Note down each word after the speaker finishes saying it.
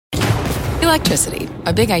Electricity,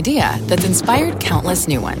 a big idea that's inspired countless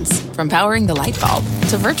new ones. From powering the light bulb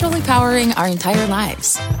to virtually powering our entire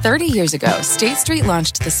lives. 30 years ago, State Street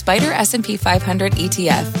launched the Spider S&P 500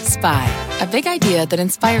 ETF, SPY. A big idea that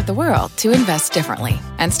inspired the world to invest differently.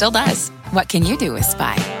 And still does. What can you do with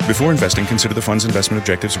SPY? Before investing, consider the fund's investment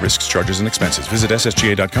objectives, risks, charges, and expenses. Visit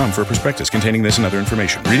ssga.com for a prospectus containing this and other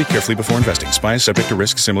information. Read it carefully before investing. SPY is subject to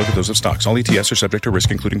risks similar to those of stocks. All ETFs are subject to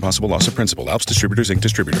risk, including possible loss of principal. Alps Distributors, Inc.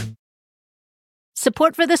 Distributor.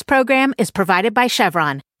 Support for this program is provided by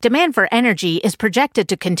Chevron. Demand for energy is projected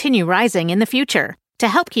to continue rising in the future. To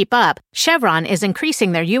help keep up, Chevron is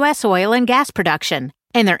increasing their U.S. oil and gas production,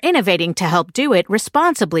 and they're innovating to help do it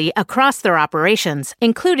responsibly across their operations,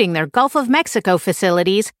 including their Gulf of Mexico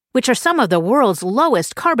facilities, which are some of the world's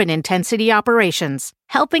lowest carbon intensity operations,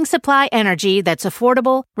 helping supply energy that's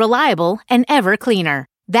affordable, reliable, and ever cleaner.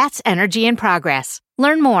 That's energy in progress.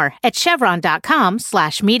 Learn more at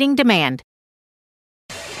chevron.com/meeting demand.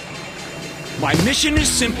 My mission is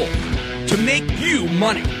simple, to make you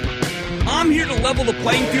money. I'm here to level the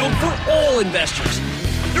playing field for all investors.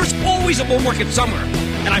 There's always a bull market somewhere,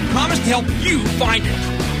 and I promise to help you find it.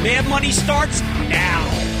 Mad Money starts now.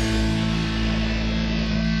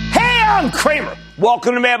 Hey, I'm Cramer.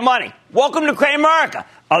 Welcome to Mad Money. Welcome to Cramerica.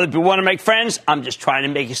 Other people want to make friends. I'm just trying to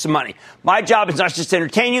make you some money. My job is not just to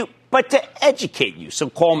entertain you, but to educate you. So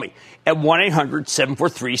call me at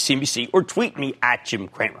 1-800-743-CNBC or tweet me at Jim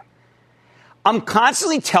Cramer. I'm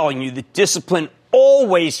constantly telling you that discipline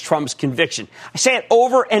always trumps conviction. I say it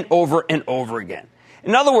over and over and over again.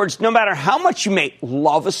 In other words, no matter how much you may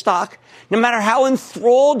love a stock, no matter how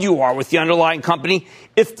enthralled you are with the underlying company,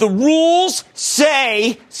 if the rules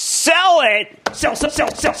say sell it, sell,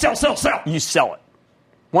 you sell it.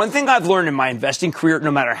 One thing I've learned in my investing career,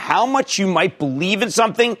 no matter how much you might believe in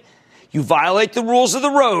something, you violate the rules of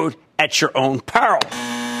the road at your own peril.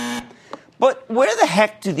 But where the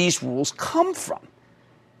heck do these rules come from?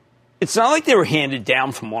 It's not like they were handed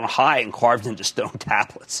down from on high and carved into stone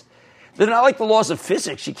tablets. They're not like the laws of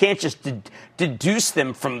physics. You can't just deduce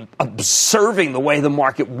them from observing the way the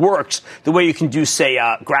market works, the way you can do, say,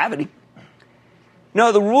 gravity.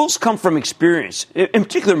 No, the rules come from experience, in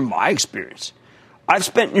particular my experience. I've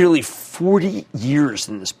spent nearly 40 years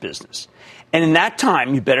in this business. And in that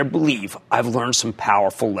time, you better believe I've learned some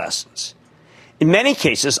powerful lessons. In many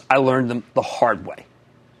cases, I learned them the hard way.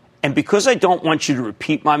 And because I don't want you to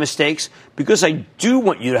repeat my mistakes, because I do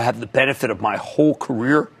want you to have the benefit of my whole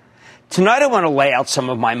career, tonight I want to lay out some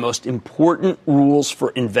of my most important rules for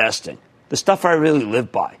investing, the stuff I really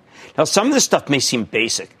live by. Now, some of this stuff may seem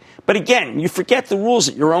basic, but again, you forget the rules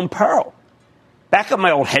at your own peril. Back at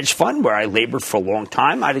my old hedge fund, where I labored for a long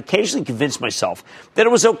time, I'd occasionally convince myself that it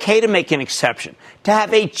was okay to make an exception, to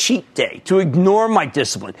have a cheat day, to ignore my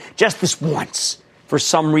discipline just this once for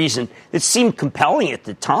some reason that seemed compelling at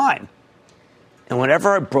the time. And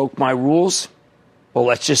whenever I broke my rules, well,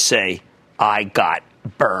 let's just say I got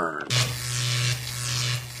burned.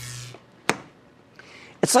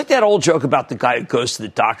 It's like that old joke about the guy who goes to the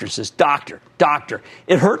doctor and says, Doctor,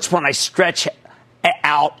 it hurts when I stretch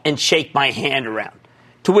out and shake my hand around.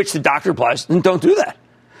 To which the doctor replies, then don't do that.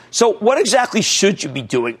 So what exactly should you be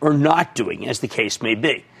doing or not doing, as the case may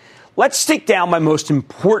be? Let's take down my most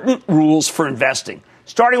important rules for investing,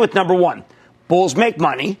 starting with number one. Bulls make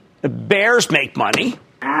money, bears make money,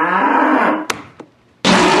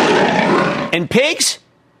 and pigs,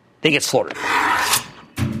 they get slaughtered.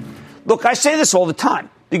 Look, I say this all the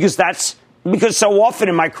time because so often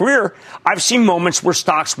in my career, I've seen moments where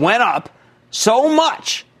stocks went up so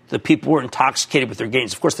much that people were intoxicated with their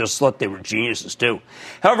gains. Of course, they were geniuses, too.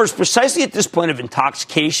 However, it's precisely at this point of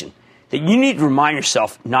intoxication that you need to remind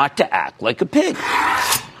yourself not to act like a pig.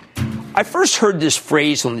 I first heard this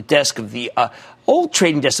phrase on the desk of the old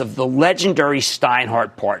trading desk of the legendary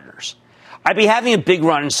Steinhardt partners. I'd be having a big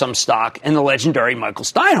run in some stock, and the legendary Michael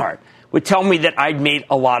Steinhardt would tell me that I'd made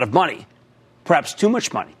a lot of money, perhaps too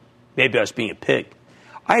much money. Maybe I was being a pig.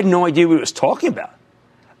 I had no idea what he was talking about.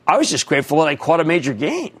 I was just grateful that I caught a major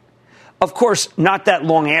gain. Of course, not that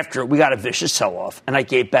long after, we got a vicious sell-off, and I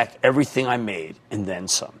gave back everything I made and then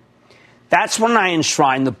some. That's when I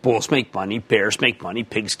enshrined the bulls make money, bears make money,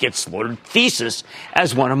 pigs get slaughtered thesis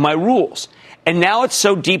as one of my rules. And now it's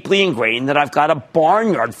so deeply ingrained that I've got a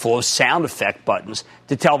barnyard full of sound effect buttons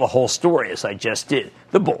to tell the whole story, as I just did.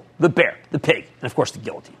 The bull, the bear, the pig, and of course the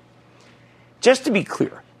guillotine. Just to be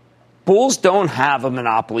clear, bulls don't have a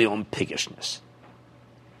monopoly on piggishness.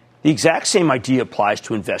 The exact same idea applies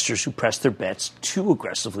to investors who press their bets too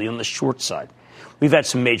aggressively on the short side. We've had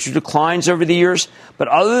some major declines over the years, but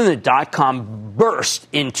other than the dot-com burst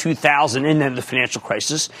in 2000 and then the financial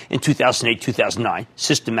crisis in 2008, 2009,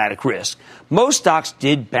 systematic risk, most stocks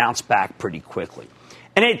did bounce back pretty quickly.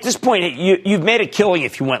 And at this point, you've made a killing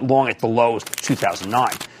if you went long at the lows of 2009.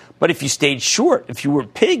 But if you stayed short, if you were a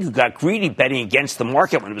pig who got greedy betting against the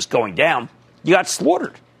market when it was going down, you got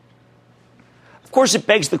slaughtered. Of course, it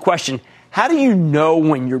begs the question, how do you know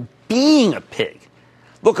when you're being a pig?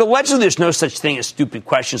 Look, allegedly, there's no such thing as stupid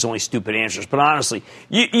questions, only stupid answers. But honestly,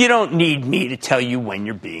 you don't need me to tell you when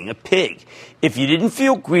you're being a pig. If you didn't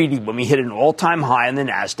feel greedy when we hit an all-time high in the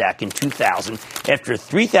NASDAQ in 2000 after a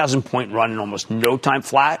 3,000-point run in almost no time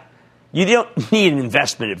flat, you don't need an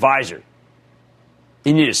investment advisor.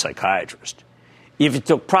 You need a psychiatrist. If you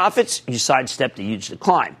took profits, you sidestepped a huge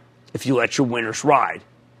decline. If you let your winners ride,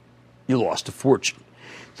 you lost a fortune.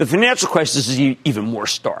 The financial crisis is even more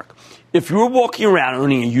stark. If you were walking around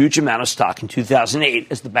owning a huge amount of stock in 2008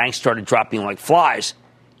 as the banks started dropping like flies,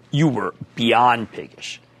 you were beyond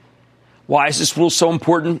piggish. Why is this rule so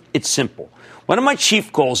important? It's simple. One of my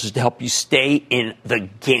chief goals is to help you stay in the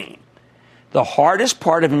game. The hardest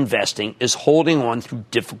part of investing is holding on through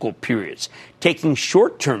difficult periods, taking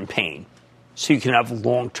short-term pain so you can have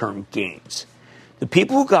long-term gains. The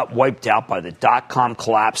people who got wiped out by the dot-com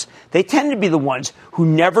collapse, they tend to be the ones who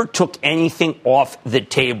never took anything off the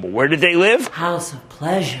table. Where did they live? House of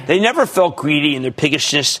pleasure. They never felt greedy in their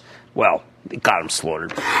piggishness. Well, it got them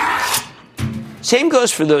slaughtered. Same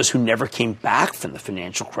goes for those who never came back from the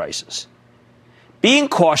financial crisis. Being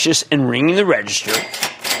cautious and ringing the register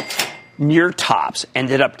near tops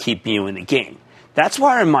ended up keeping you in the game. That's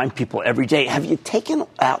why I remind people every day, have you taken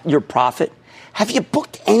out your profit? Have you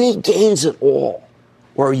booked any gains at all?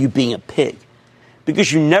 Or are you being a pig?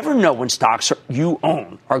 Because you never know when stocks you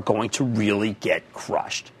own are going to really get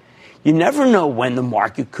crushed. You never know when the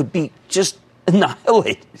market could be just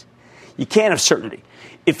annihilated. You can't have certainty.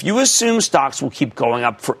 If you assume stocks will keep going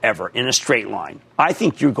up forever in a straight line, I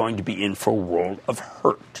think you're going to be in for a world of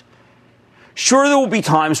hurt. Sure, there will be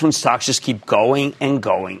times when stocks just keep going and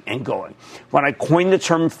going and going. When I coined the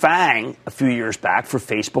term FANG a few years back for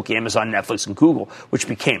Facebook, Amazon, Netflix, and Google, which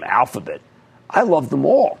became Alphabet, I loved them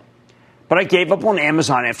all. But I gave up on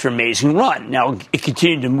Amazon after an amazing run. Now, it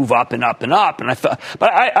continued to move up and up and up, and I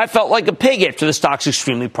felt like a pig after the stock's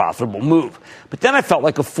extremely profitable move. But then I felt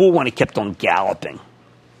like a fool when it kept on galloping.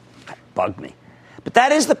 That bugged me. But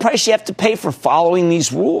that is the price you have to pay for following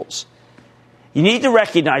these rules. You need to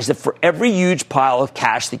recognize that for every huge pile of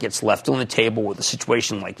cash that gets left on the table with a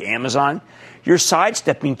situation like Amazon, you're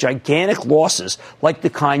sidestepping gigantic losses like the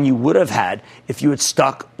kind you would have had if you had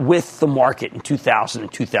stuck with the market in 2000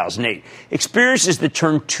 and 2008. Experiences that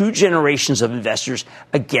turn two generations of investors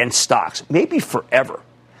against stocks, maybe forever.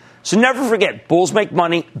 So never forget, bulls make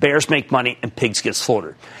money, bears make money, and pigs get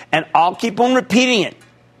slaughtered. And I'll keep on repeating it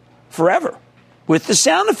forever with the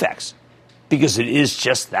sound effects because it is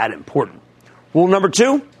just that important. Rule number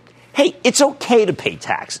 2, hey, it's okay to pay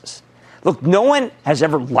taxes. Look, no one has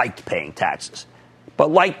ever liked paying taxes. But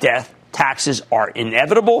like death, taxes are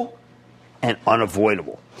inevitable and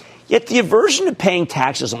unavoidable. Yet the aversion to paying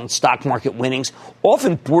taxes on stock market winnings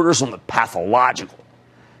often borders on the pathological.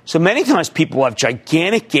 So many times people have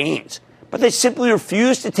gigantic gains, but they simply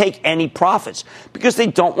refuse to take any profits because they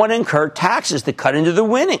don't want to incur taxes that cut into their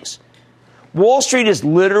winnings. Wall Street is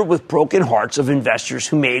littered with broken hearts of investors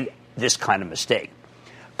who made this kind of mistake.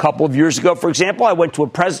 A couple of years ago, for example, I went to a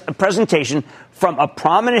presentation from a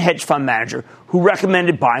prominent hedge fund manager who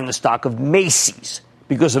recommended buying the stock of Macy's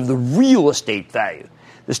because of the real estate value.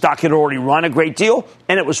 The stock had already run a great deal,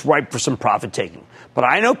 and it was ripe for some profit taking. But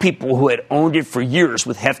I know people who had owned it for years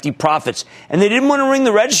with hefty profits, and they didn't want to ring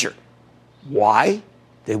the register. Why?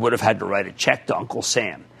 They would have had to write a check to Uncle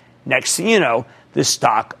Sam. Next thing you know, the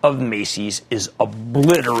stock of Macy's is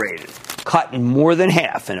obliterated, cut in more than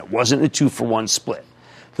half, and it wasn't a 2-for-1 split.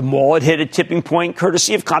 The mall had hit a tipping point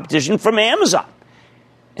courtesy of competition from Amazon.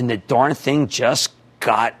 And the darn thing just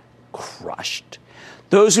got crushed.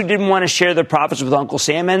 Those who didn't want to share their profits with Uncle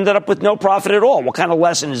Sam ended up with no profit at all. What kind of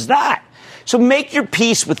lesson is that? So make your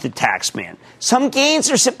peace with the tax man. Some gains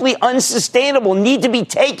are simply unsustainable, need to be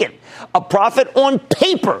taken. A profit on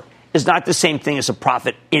paper is not the same thing as a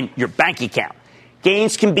profit in your bank account.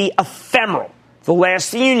 Gains can be ephemeral. The last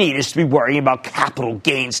thing you need is to be worrying about capital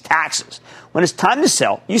gains taxes. When it's time to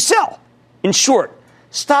sell, you sell. In short,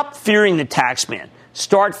 stop fearing the tax man.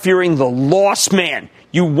 Start fearing the loss man.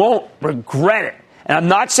 You won't regret it. And I'm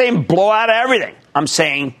not saying blow out everything. I'm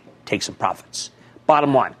saying take some profits.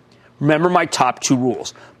 Bottom line, remember my top 2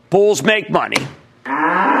 rules. Bulls make money.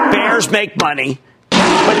 Bears make money.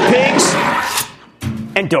 But pigs,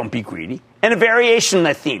 and don't be greedy, And a variation on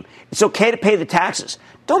that theme. It's okay to pay the taxes.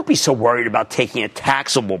 Don't be so worried about taking a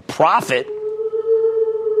taxable profit,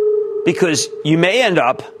 because you may end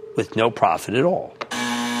up with no profit at all.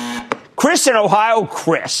 Chris in Ohio.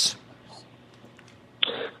 Chris.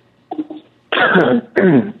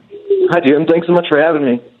 Hi, Jim. Thanks so much for having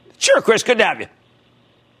me. Sure, Chris. Good to have you.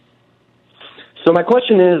 So my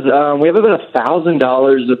question is, we have about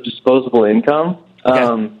 $1,000 of disposable income,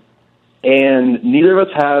 Okay. and neither of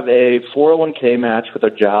us have a 401k match with our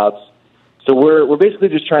jobs. So we're basically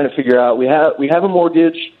just trying to figure out. We have a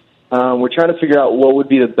mortgage. We're trying to figure out what would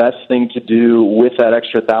be the best thing to do with that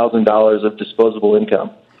extra $1,000 of disposable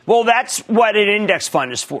income. Well, that's what an index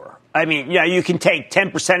fund is for. I mean, you can take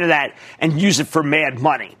 10% of that and use it for mad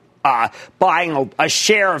money. Buying a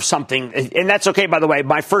share of something, and that's okay, by the way.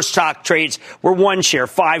 My first stock trades were 1 share,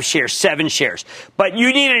 5 shares, 7 shares. But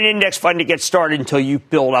you need an index fund to get started until you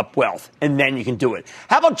build up wealth, and then you can do it.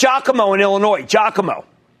 How about Giacomo in Illinois? Giacomo.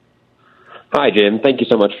 Hi, Jim. Thank you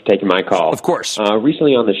so much for taking my call. Of course.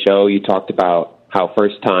 Recently on the show, you talked about how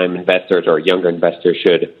first-time investors or younger investors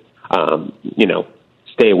should,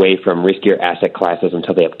 stay away from riskier asset classes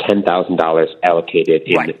until they have $10,000 allocated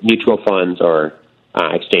in mutual funds or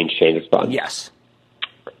exchange-traded funds. Yes.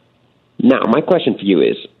 Now, my question for you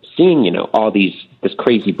is, seeing, all this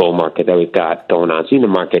crazy bull market that we've got going on, seeing the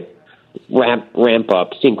market ramp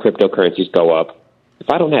up, seeing cryptocurrencies go up, if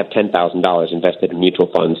I don't have $10,000 invested in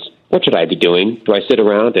mutual funds, what should I be doing? Do I sit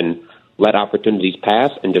around and let opportunities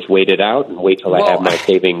pass and just wait it out and wait till I have my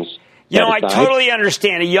savings? I totally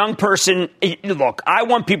understand. A young person, look, I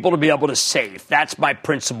want people to be able to save. That's my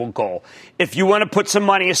principal goal. If you want to put some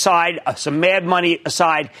money aside, some mad money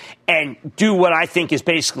aside, and do what I think is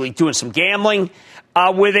basically doing some gambling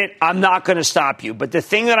with it, I'm not going to stop you. But the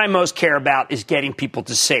thing that I most care about is getting people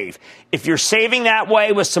to save. If you're saving that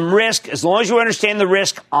way with some risk, as long as you understand the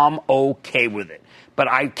risk, I'm okay with it. But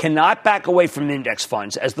I cannot back away from index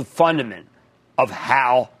funds as the fundament of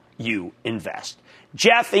how you invest.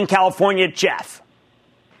 Jeff in California. Jeff.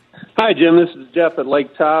 Hi, Jim. This is Jeff at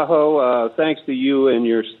Lake Tahoe. Thanks to you and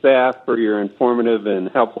your staff for your informative and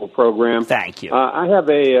helpful program. Thank you. I have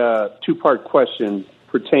a two-part question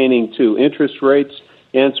pertaining to interest rates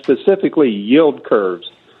and specifically yield curves.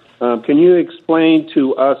 Can you explain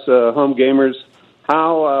to us home gamers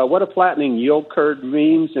what a flattening yield curve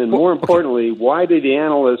means, and more importantly, why do the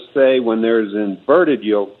analysts say when there's an inverted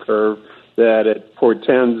yield curve that it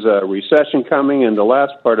portends a recession coming? And the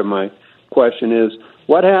last part of my question is,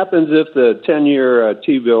 what happens if the 10-year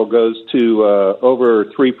T-bill goes to over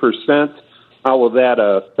 3%? How will that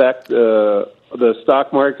affect the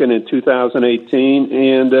stock market in 2018?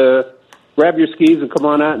 And grab your skis and come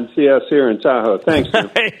on out and see us here in Tahoe. Thanks, Jim.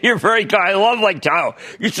 You're very kind. I love Lake Tahoe.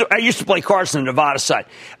 I used to play cards on the Nevada side.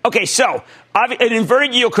 Okay, so an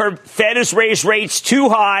inverted yield curve. Fed has raised rates too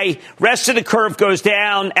high. Rest of the curve goes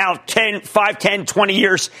down out 5, 10, 20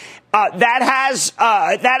 years.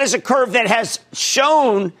 That is a curve that has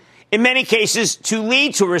shown in many cases to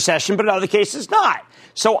lead to a recession, but in other cases not.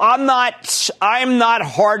 So I'm not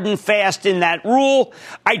hard and fast in that rule.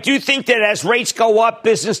 I do think that as rates go up,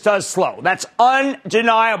 business does slow. That's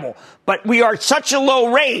undeniable. But we are at such a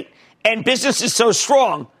low rate and business is so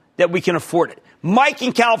strong that we can afford it. Mike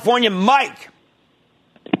in California. Mike.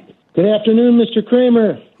 Good afternoon, Mr.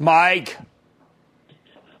 Cramer. Mike.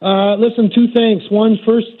 Listen, two things. One,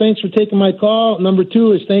 first, thanks for taking my call. Number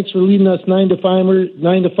two is thanks for leading us 9 to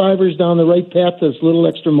 5ers down the right path to this little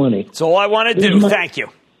extra money. That's all I want to do. Thank you.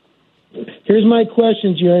 Here's my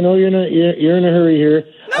question to you. I know you're in a hurry here.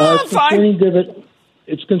 No, I'm fine.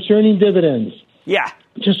 It's concerning dividends. Yeah.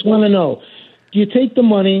 Just want to know, do you take the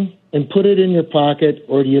money and put it in your pocket,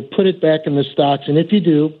 or do you put it back in the stocks? And if you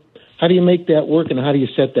do, how do you make that work, and how do you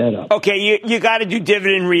set that up? Okay, you got to do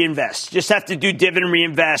dividend reinvest. Just have to do dividend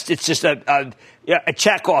reinvest. It's just a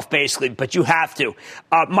check-off, basically, but you have to.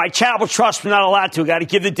 My charitable trust, we're not allowed to. Got to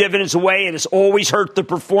give the dividends away. It has always hurt the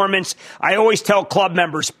performance. I always tell club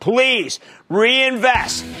members, please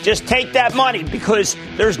reinvest. Just take that money, because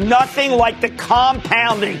there's nothing like the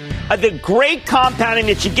compounding, the great compounding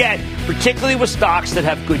that you get, particularly with stocks that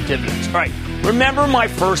have good dividends. All right, remember my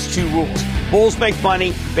first two rules. Bulls make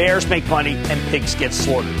money, bears make money, and pigs get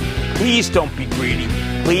slaughtered. Please don't be greedy.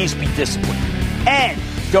 Please be disciplined. And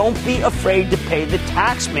don't be afraid to pay the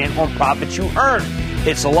tax man on profits you earn.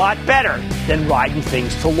 It's a lot better than riding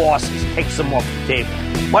things to losses. Takes them off the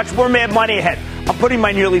table. Much more mad money ahead. I'm putting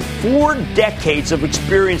my nearly 4 decades of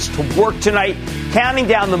experience to work tonight, counting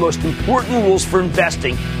down the most important rules for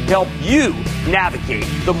investing to help you navigate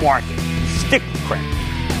the market. Stick with Cramer.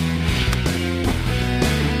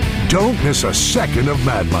 Don't miss a second of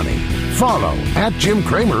Mad Money. Follow @Jim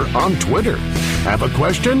Cramer on Twitter. Have a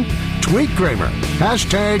question? Tweet Cramer.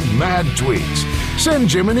 #MadTweets. Send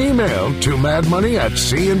Jim an email to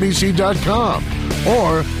madmoney@cnbc.com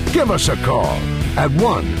or give us a call at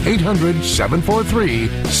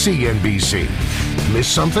 1-800-743-CNBC. Miss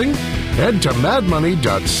something? Head to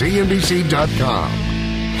madmoney.cnbc.com.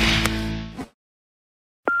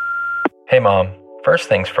 Hey, Mom. First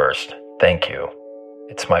things first, thank you.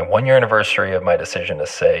 It's my 1-year anniversary of my decision to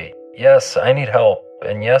say, yes, I need help,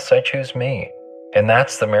 and yes, I choose me. And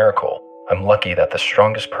that's the miracle. I'm lucky that the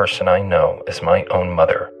strongest person I know is my own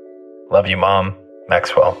mother. Love you, Mom.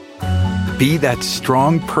 Maxwell. Be that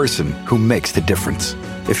strong person who makes the difference.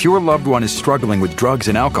 If your loved one is struggling with drugs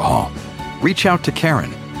and alcohol, reach out to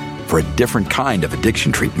Karen for a different kind of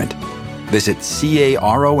addiction treatment. Visit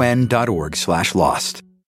caron.org/lost.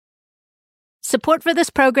 Support for this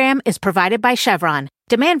program is provided by Chevron.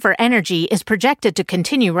 Demand for energy is projected to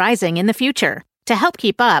continue rising in the future. To help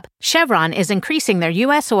keep up, Chevron is increasing their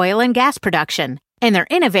U.S. oil and gas production, and they're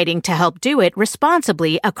innovating to help do it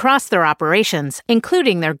responsibly across their operations,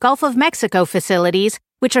 including their Gulf of Mexico facilities,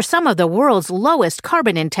 which are some of the world's lowest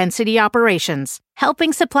carbon intensity operations,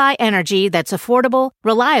 helping supply energy that's affordable,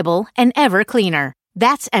 reliable, and ever cleaner.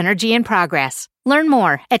 That's energy in progress. Learn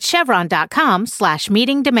more at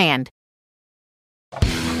chevron.com/meeting demand.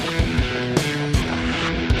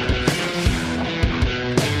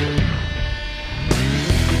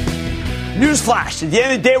 Newsflash, at the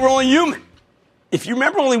end of the day, we're only human. If you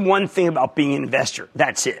remember only one thing about being an investor,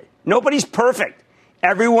 that's it. Nobody's perfect.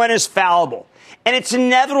 Everyone is fallible. And it's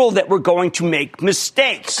inevitable that we're going to make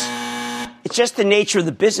mistakes. It's just the nature of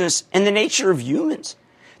the business and the nature of humans.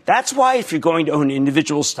 That's why if you're going to own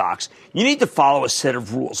individual stocks, you need to follow a set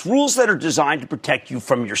of rules. Rules that are designed to protect you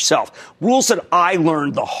from yourself. Rules that I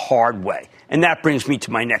learned the hard way. And that brings me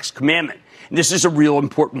to my next commandment. And this is a real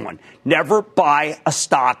important one. Never buy a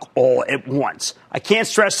stock all at once. I can't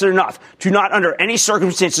stress it enough. Do not, under any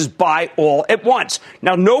circumstances, buy all at once.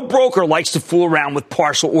 Now, no broker likes to fool around with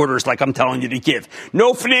partial orders like I'm telling you to give.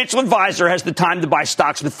 No financial advisor has the time to buy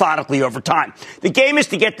stocks methodically over time. The game is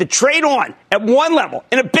to get the trade on at one level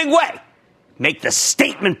in a big way. Make the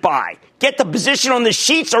statement buy. Get the position on the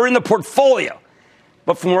sheets or in the portfolio.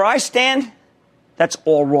 But from where I stand, that's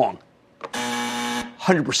all wrong.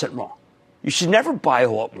 100% wrong. You should never buy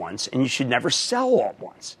all at once, and you should never sell all at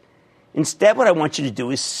once. Instead, what I want you to do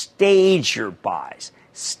is stage your buys,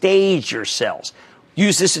 stage your sells.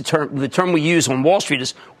 Use this term, the term we use on Wall Street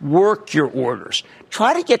is work your orders.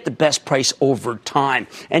 Try to get the best price over time,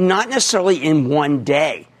 and not necessarily in one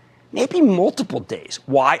day. Maybe multiple days.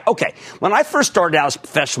 Why? Okay, when I first started out as a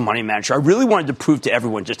professional money manager, I really wanted to prove to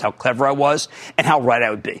everyone just how clever I was and how right I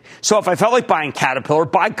would be. So if I felt like buying Caterpillar,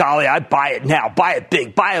 by golly, I'd buy it now. Buy it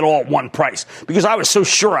big. Buy it all at one price. Because I was so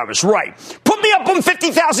sure I was right. Put me up on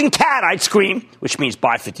 50,000 cat, I'd scream. Which means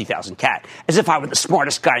buy 50,000 cat. As if I were the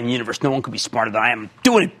smartest guy in the universe. No one could be smarter than I am. I'm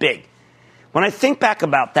doing it big. When I think back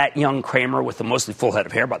about that young Cramer with a mostly full head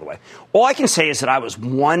of hair, by the way, all I can say is that I was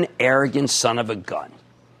one arrogant son of a gun.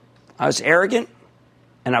 I was arrogant,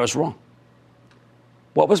 and I was wrong.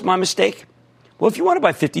 What was my mistake? Well, if you want to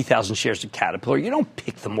buy 50,000 shares of Caterpillar, you don't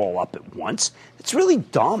pick them all up at once. It's really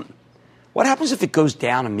dumb. What happens if it goes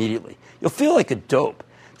down immediately? You'll feel like a dope.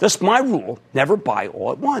 Thus, my rule, never buy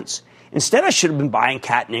all at once. Instead, I should have been buying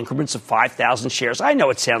Cat in increments of 5,000 shares. I know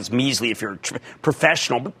it sounds measly if you're a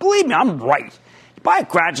professional, but believe me, I'm right. Buy it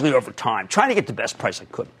gradually over time, trying to get the best price I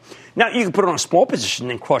could. Now, you can put it on a small position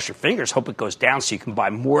and then cross your fingers, hope it goes down so you can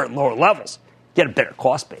buy more at lower levels, get a better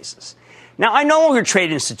cost basis. Now, I no longer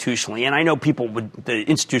trade institutionally, and I know the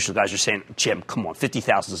institutional guys are saying, Jim, come on,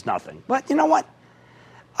 50,000 is nothing. But you know what?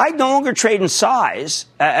 I no longer trade in size,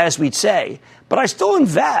 as we'd say, but I still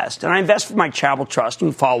invest, and I invest for my charitable trust. You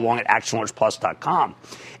can follow along at actionalertsplus.com.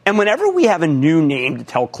 And whenever we have a new name to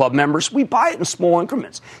tell club members, we buy it in small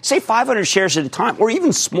increments, say 500 shares at a time, or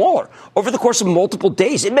even smaller, over the course of multiple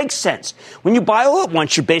days. It makes sense. When you buy all at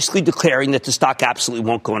once, you're basically declaring that the stock absolutely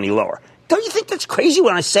won't go any lower. Don't you think that's crazy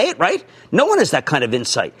when I say it, right? No one has that kind of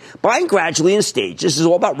insight. Buying gradually in stages is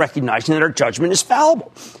all about recognizing that our judgment is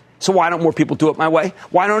fallible. So why don't more people do it my way?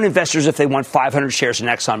 Why don't investors, if they want 500 shares in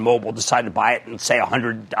ExxonMobil, decide to buy it in, say,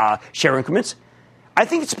 100 share increments? I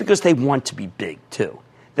think it's because they want to be big, too.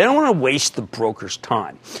 They don't want to waste the broker's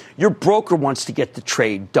time. Your broker wants to get the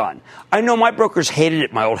trade done. I know my brokers hated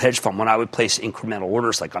it in my old hedge fund when I would place incremental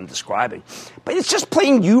orders like I'm describing. But it's just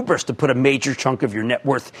plain hubris to put a major chunk of your net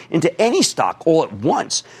worth into any stock all at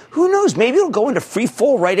once. Who knows? Maybe it'll go into free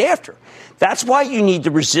fall right after. That's why you need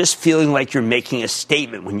to resist feeling like you're making a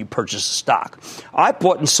statement when you purchase a stock. I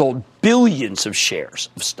bought and sold billions of shares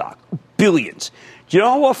of stock. billions. Do you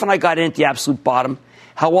know how often I got in at the absolute bottom?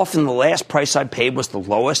 How often the last price I paid was the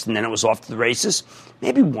lowest and then it was off to the races?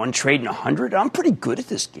 Maybe one trade in 100. I'm pretty good at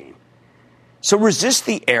this game. So resist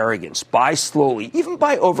the arrogance. Buy slowly, even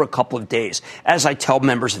buy over a couple of days, as I tell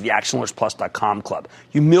members of the ActionAlertsPlus.com club.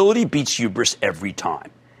 Humility beats hubris every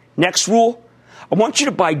time. Next rule, I want you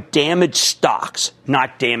to buy damaged stocks,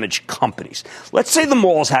 not damaged companies. Let's say the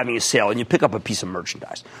mall is having a sale and you pick up a piece of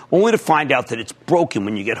merchandise, only to find out that it's broken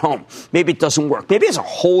when you get home. Maybe it doesn't work. Maybe it has a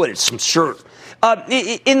hole in it, some shirt.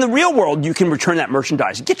 In the real world, you can return that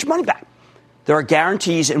merchandise and get your money back. There are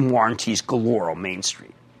guarantees and warranties galore on Main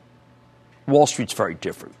Street. Wall Street's very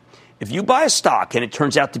different. If you buy a stock and it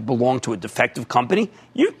turns out to belong to a defective company,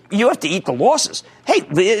 you have to eat the losses. Hey,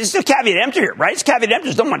 it's a caveat emptor here, right? It's caveat emptor.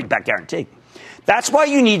 There's no money back guarantee. That's why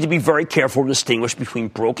you need to be very careful to distinguish between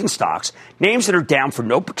broken stocks, names that are down for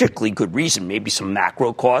no particularly good reason, maybe some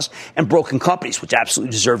macro cause, and broken companies, which absolutely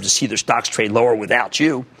deserve to see their stocks trade lower without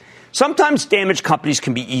you. Sometimes damaged companies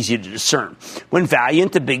can be easy to discern. When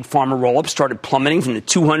Valiant, the big pharma roll-up, started plummeting from the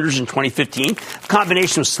 200s in 2015, a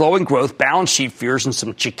combination of slowing growth, balance sheet fears, and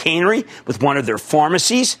some chicanery with one of their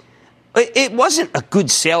pharmacies, it wasn't a good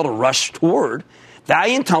sale to rush toward.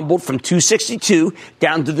 Valiant tumbled from 262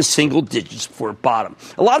 down to the single digits before it bottomed.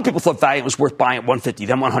 A lot of people thought Valiant was worth buying at 150,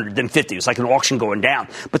 then 100, then 50. It was like an auction going down.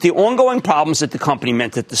 But the ongoing problems at the company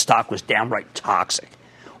meant that the stock was downright toxic.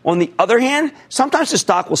 On the other hand, sometimes the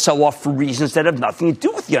stock will sell off for reasons that have nothing to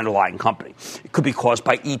do with the underlying company. It could be caused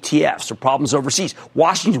by ETFs or problems overseas.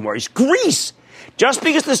 Washington worries Greece. Just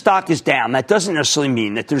because the stock is down, that doesn't necessarily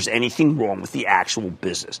mean that there's anything wrong with the actual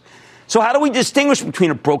business. So how do we distinguish between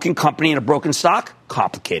a broken company and a broken stock?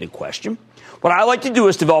 Complicated question. What I like to do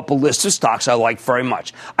is develop a list of stocks I like very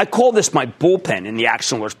much. I call this my bullpen in the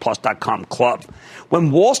ActionAlertsPlus.com club.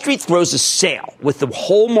 When Wall Street throws a sale with the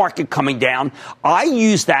whole market coming down, I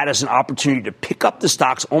use that as an opportunity to pick up the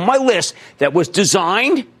stocks on my list that was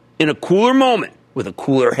designed in a cooler moment with a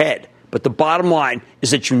cooler head. But the bottom line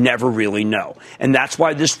is that you never really know. And that's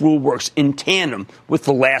why this rule works in tandem with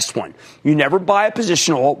the last one. You never buy a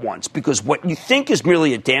position all at once because what you think is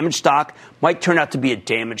merely a damaged stock might turn out to be a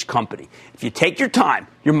damaged company. If you take your time,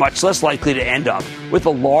 you're much less likely to end up with a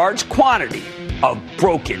large quantity of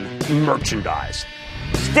broken merchandise.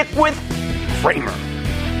 Stick with Cramer.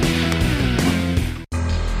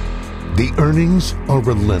 The earnings are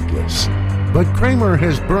relentless, but Cramer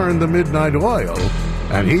has burned the midnight oil,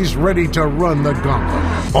 and he's ready to run the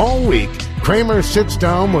gauntlet. All week, Cramer sits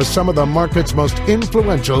down with some of the market's most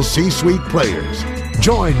influential C-suite players.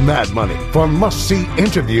 Join Mad Money for must-see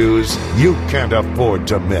interviews you can't afford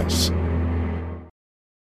to miss.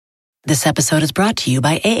 This episode is brought to you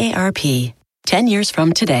by AARP. 10 years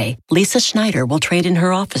from today, Lisa Schneider will trade in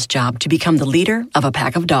her office job to become the leader of a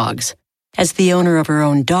pack of dogs. As the owner of her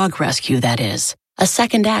own dog rescue, that is. A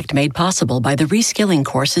second act made possible by the reskilling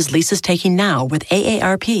courses Lisa's taking now with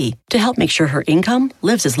AARP to help make sure her income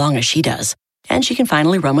lives as long as she does. And she can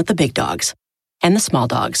finally run with the big dogs. And the small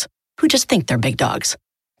dogs, who just think they're big dogs.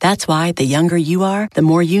 That's why the younger you are, the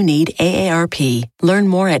more you need AARP. Learn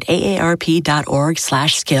more at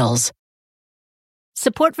aarp.org/skills.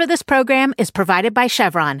 Support for this program is provided by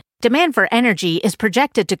Chevron. Demand for energy is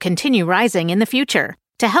projected to continue rising in the future.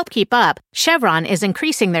 To help keep up, Chevron is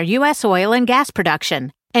increasing their U.S. oil and gas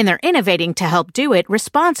production, and they're innovating to help do it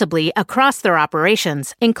responsibly across their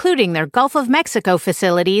operations, including their Gulf of Mexico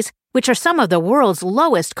facilities, which are some of the world's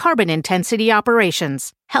lowest carbon intensity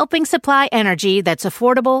operations, helping supply energy that's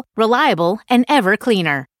affordable, reliable, and ever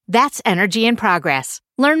cleaner. That's energy in progress.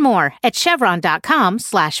 Learn more at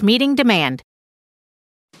chevron.com/meeting demand.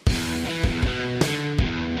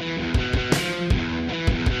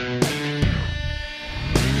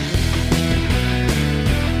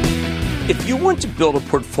 If you want to build a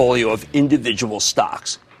portfolio of individual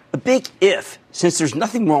stocks, a big if, since there's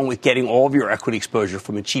nothing wrong with getting all of your equity exposure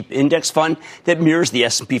from a cheap index fund that mirrors the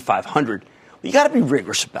S&P 500, you got to be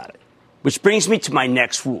rigorous about it. Which brings me to my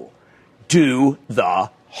next rule. Do the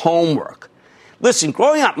homework. Listen,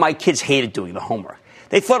 growing up, my kids hated doing the homework.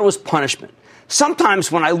 They thought it was punishment. Sometimes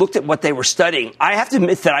when I looked at what they were studying, I have to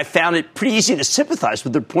admit that I found it pretty easy to sympathize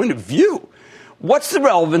with their point of view. What's the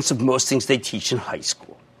relevance of most things they teach in high school?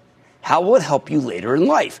 How will it help you later in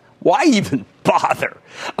life? Why even bother?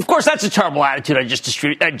 Of course, that's a terrible attitude. I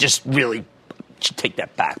just really should take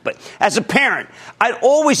that back. But as a parent, I'd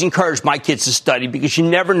always encourage my kids to study because you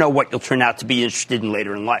never know what you'll turn out to be interested in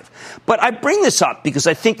later in life. But I bring this up because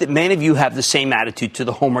I think that many of you have the same attitude to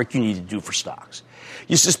the homework you need to do for stocks.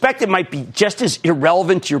 You suspect it might be just as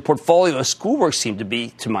irrelevant to your portfolio as schoolwork seemed to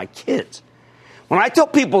be to my kids. When I tell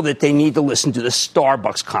people that they need to listen to the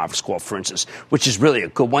Starbucks conference call, for instance, which is really a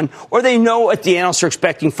good one, or they know what the analysts are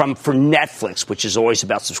expecting for Netflix, which is always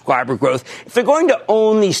about subscriber growth, if they're going to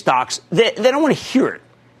own these stocks, they don't want to hear it.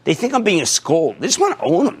 They think I'm being a scold. They just want to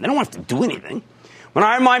own them. They don't have to do anything. When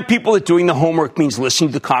I remind people that doing the homework means listening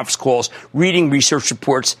to the conference calls, reading research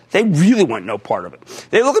reports, they really want no part of it.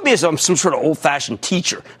 They look at me as I'm some sort of old-fashioned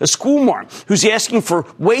teacher, a schoolmarm, who's asking for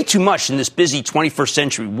way too much in this busy 21st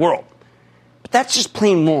century world. But that's just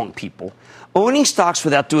plain wrong, people. Owning stocks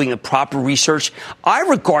without doing the proper research, I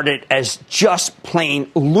regard it as just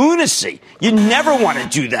plain lunacy. You never want to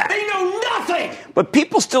do that. They know nothing! But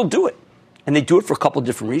people still do it. And they do it for a couple of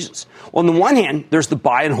different reasons. Well, on the one hand, there's the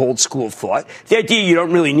buy and hold school of thought. The idea you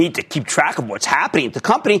don't really need to keep track of what's happening at the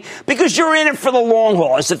company because you're in it for the long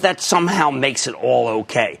haul, as if that somehow makes it all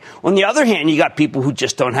okay. On the other hand, you got people who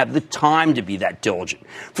just don't have the time to be that diligent.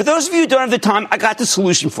 For those of you who don't have the time, I got the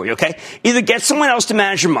solution for you, okay? Either get someone else to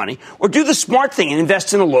manage your money or do the smart thing and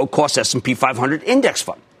invest in a low-cost S&P 500 index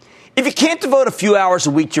fund. If you can't devote a few hours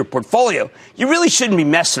a week to your portfolio, you really shouldn't be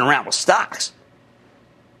messing around with stocks.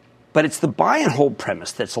 But it's the buy and hold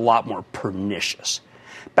premise that's a lot more pernicious.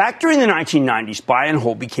 Back during the 1990s, buy and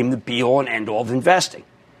hold became the be-all and end-all of investing.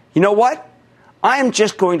 You know what? I am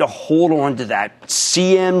just going to hold on to that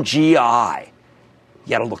CMGI. You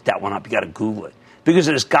got to look that one up. You got to Google it. Because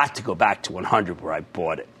it has got to go back to 100 where I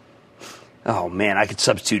bought it. Oh, man, I could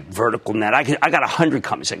substitute vertical net. I got 100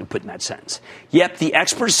 companies I can put in that sentence. Yep, the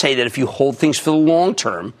experts say that if you hold things for the long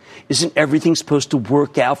term, isn't everything supposed to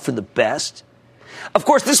work out for the best? Of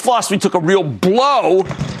course, this philosophy took a real blow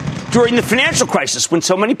during the financial crisis when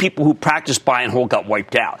so many people who practiced buy and hold got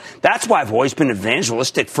wiped out. That's why I've always been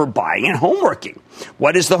evangelistic for buying and homeworking.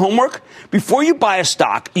 What is the homework? Before you buy a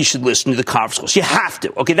stock, you should listen to the conference calls. You have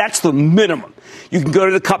to. Okay, that's the minimum. You can go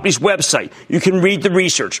to the company's website. You can read the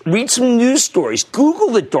research. Read some news stories.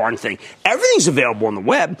 Google the darn thing. Everything's available on the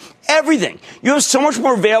web. Everything. You have so much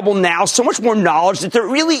more available now, so much more knowledge that there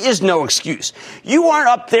really is no excuse. You aren't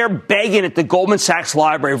up there begging at the Goldman Sachs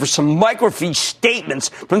library for some microfiche statements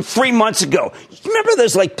from 3 months ago. You remember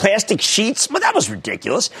those like plastic sheets? Well, that was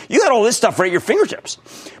ridiculous. You got all this stuff right at your fingertips.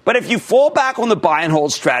 But if you fall back on the buy and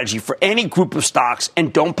hold strategy for any group of stocks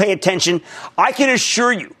and don't pay attention, I can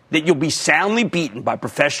assure you that you'll be soundly beaten by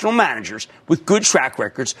professional managers with good track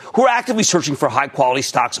records who are actively searching for high-quality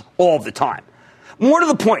stocks all the time. More to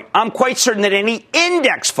the point, I'm quite certain that any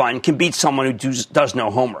index fund can beat someone who does no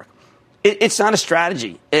homework. It's not a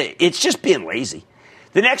strategy. It's just being lazy.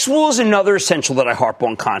 The next rule is another essential that I harp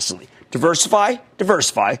on constantly. Diversify,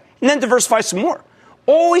 and then diversify some more.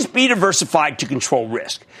 Always be diversified to control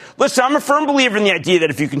risk. Listen, I'm a firm believer in the idea that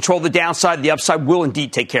if you control the downside, the upside will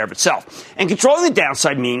indeed take care of itself. And controlling the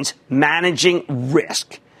downside means managing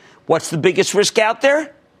risk. What's the biggest risk out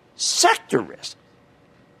there? Sector risk.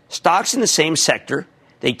 Stocks in the same sector,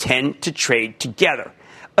 they tend to trade together,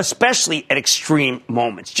 especially at extreme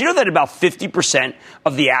moments. Do you know that about 50%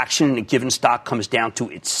 of the action in a given stock comes down to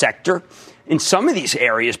its sector? In some of these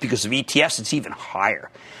areas, because of ETFs, it's even higher.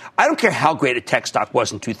 I don't care how great a tech stock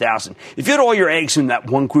was in 2000. If you had all your eggs in that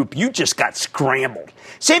one group, you just got scrambled.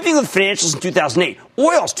 Same thing with financials in 2008.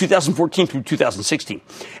 Oil's 2014 through 2016.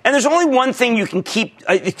 And there's only one thing you can keep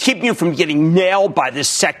you from getting nailed by this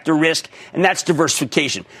sector risk, and that's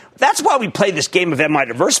diversification. That's why we play this game of Am I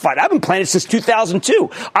Diversified? I've been playing it since 2002.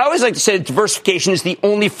 I always like to say that diversification is the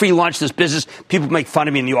only free lunch in this business. People make fun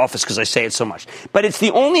of me in the office because I say it so much. But it's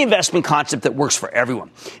the only investment concept that works for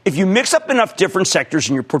everyone. If you mix up enough different sectors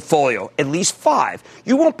in your portfolio, at least 5,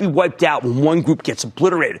 you won't be wiped out when one group gets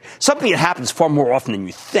obliterated. Something that happens far more often than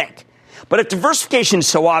you think. But if diversification is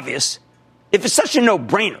so obvious, if it's such a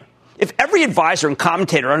no-brainer, if every advisor and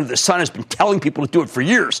commentator under the sun has been telling people to do it for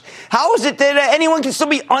years, how is it that anyone can still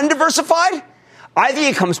be undiversified? I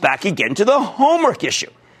think it comes back again to the homework issue.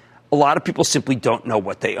 A lot of people simply don't know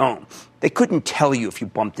what they own. They couldn't tell you if you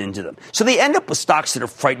bumped into them. So they end up with stocks that are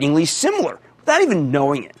frighteningly similar without even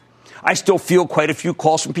knowing it. I still feel quite a few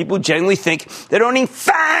calls from people who genuinely think that owning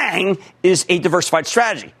FANG is a diversified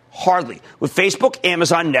strategy. Hardly. With Facebook,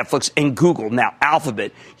 Amazon, Netflix, and Google, now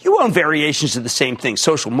Alphabet, you own variations of the same thing,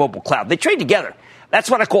 social, mobile, cloud. They trade together.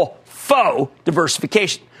 That's what I call faux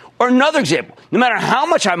diversification. Or another example, no matter how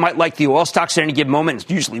much I might like the oil stocks at any given moment,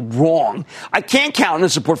 it's usually wrong. I can't count on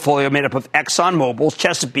this a portfolio made up of ExxonMobil,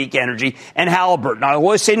 Chesapeake Energy, and Halliburton. I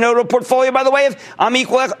always say no to a portfolio, by the way, if I'm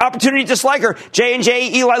equal opportunity disliker,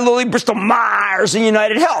 J&J, Eli Lilly, Bristol Myers, and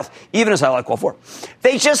United Health, even as I like all 4.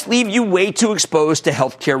 They just leave you way too exposed to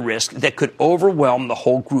healthcare risk that could overwhelm the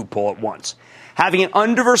whole group all at once. Having an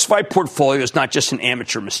undiversified portfolio is not just an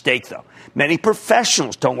amateur mistake, though. Many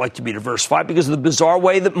professionals don't like to be diversified because of the bizarre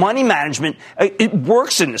way that money management it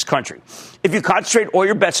works in this country. If you concentrate all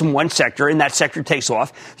your bets in one sector and that sector takes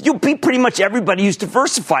off, you'll beat pretty much everybody who's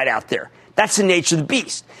diversified out there. That's the nature of the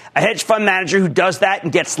beast. A hedge fund manager who does that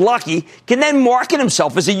and gets lucky can then market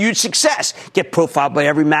himself as a huge success, get profiled by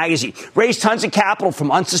every magazine, raise tons of capital from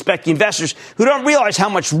unsuspecting investors who don't realize how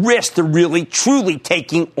much risk they're really, truly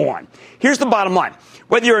taking on. Here's the bottom line.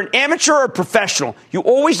 Whether you're an amateur or a professional, you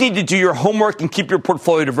always need to do your homework and keep your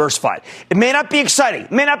portfolio diversified. It may not be exciting,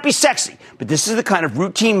 it may not be sexy, but this is the kind of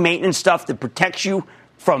routine maintenance stuff that protects you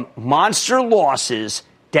from monster losses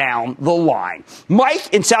down the line.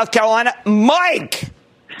 Mike in South Carolina. Mike!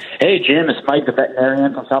 Hey, Jim. It's Mike, the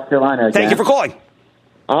veterinarian from South Carolina again. Thank you for calling.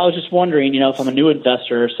 I was just wondering, if I'm a new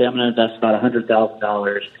investor, say I'm going to invest about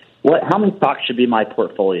 $100,000, how many stocks should be in my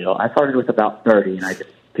portfolio? I started with about 30, and I just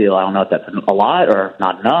feel, I don't know if that's a lot or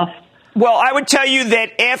not enough. Well, I would tell you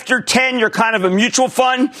that after 10, you're kind of a mutual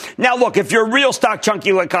fund. Now, look, if you're a real stock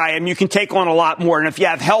junkie like I am, you can take on a lot more. And if you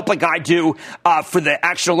have help like I do for the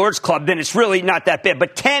Action Alerts Club, then it's really not that bad.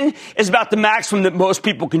 But 10 is about the maximum that most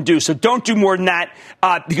people can do. So don't do more than that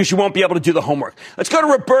because you won't be able to do the homework. Let's go to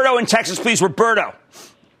Roberto in Texas, please. Roberto.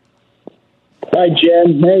 Hi,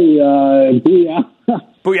 Jim. Hey, booyah.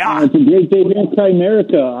 Booyah. It's a great day to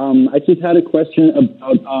anti-America. I just had a question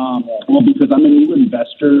about, because I'm a new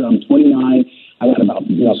investor. I'm 29. I got about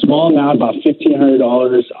a small amount, about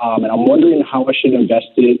 $1,500, and I'm wondering how I should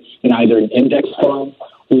invest it in either an index fund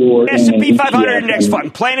or S&P 500 index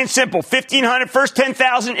fund. Plain and simple. $1,500, first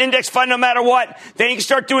 $10,000 index fund no matter what. Then you can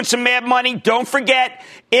start doing some mad money. Don't forget,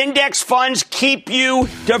 index funds keep you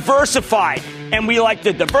diversified. And we like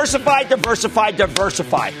to diversify.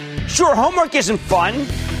 Sure, homework isn't fun,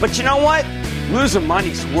 but you know what? Losing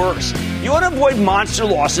money's worse. You want to avoid monster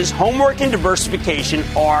losses. Homework and diversification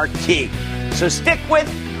are key. So stick with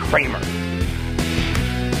Cramer.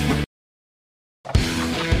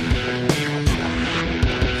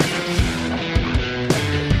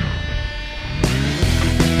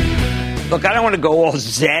 Look, I don't want to go all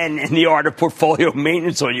zen in the art of portfolio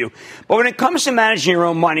maintenance on you, but when it comes to managing your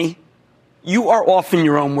own money, you are often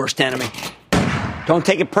your own worst enemy. Don't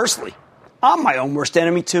take it personally. I'm my own worst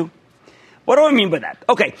enemy, too. What do I mean by that?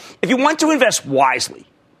 Okay, if you want to invest wisely,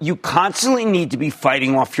 you constantly need to be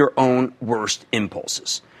fighting off your own worst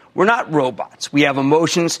impulses. We're not robots. We have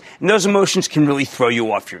emotions, and those emotions can really throw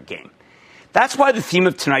you off your game. That's why the theme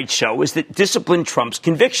of tonight's show is that discipline trumps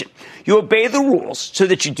conviction. You obey the rules so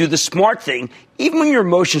that you do the smart thing, even when your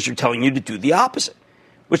emotions are telling you to do the opposite.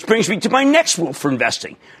 Which brings me to my next rule for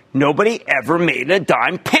investing. Nobody ever made a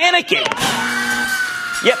dime panicking.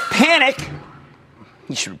 Yet panic,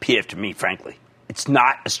 you should repeat after me, frankly. It's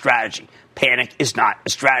not a strategy. Panic is not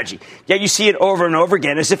a strategy. Yet you see it over and over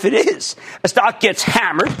again as if it is. A stock gets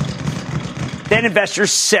hammered, then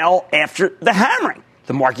investors sell after the hammering.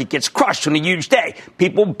 The market gets crushed on a huge day.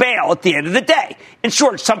 People bail at the end of the day. In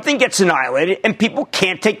short, something gets annihilated and people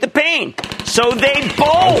can't take the pain. So they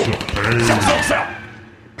bowl. Sell.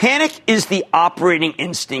 Panic is the operating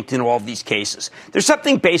instinct in all of these cases. There's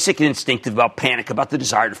something basic and instinctive about panic, about the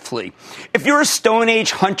desire to flee. If you're a Stone Age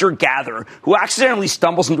hunter-gatherer who accidentally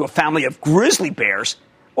stumbles into a family of grizzly bears,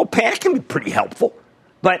 well, panic can be pretty helpful.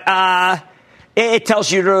 But it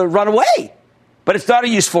tells you to run away. But it's not a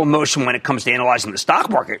useful emotion when it comes to analyzing the stock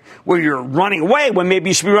market, where you're running away when maybe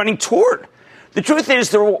you should be running toward. The truth is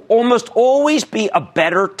there will almost always be a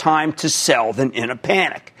better time to sell than in a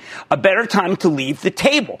panic, a better time to leave the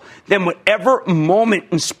table than whatever moment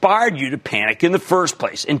inspired you to panic in the first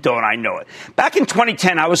place. And don't I know it? Back in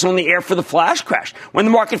 2010, I was on the air for the flash crash when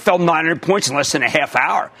the market fell 900 points in less than a half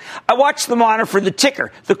hour. I watched the monitor for the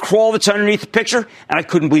ticker, the crawl that's underneath the picture, and I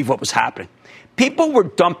couldn't believe what was happening. People were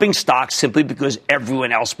dumping stocks simply because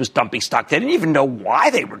everyone else was dumping stock. They didn't even know why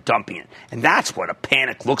they were dumping it. And that's what a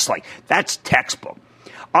panic looks like. That's textbook.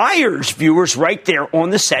 I urge viewers right there on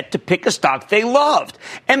the set to pick a stock they loved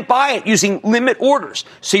and buy it using limit orders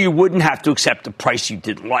so you wouldn't have to accept a price you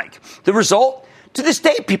didn't like. The result? To this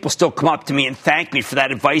day, people still come up to me and thank me for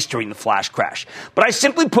that advice during the flash crash. But I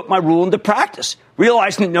simply put my rule into practice,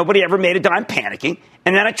 realizing that nobody ever made a dime panicking,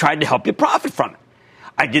 and then I tried to help you profit from it.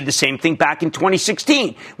 I did the same thing back in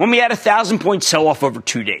 2016 when we had a 1,000-point sell-off over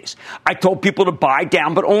 2 days. I told people to buy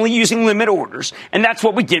down, but only using limit orders, and that's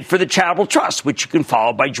what we did for the Charitable Trust, which you can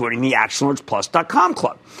follow by joining the ActionAlertsPlus.com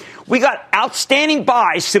club. We got outstanding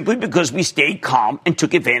buys simply because we stayed calm and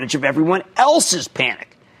took advantage of everyone else's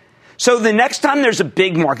panic. So the next time there's a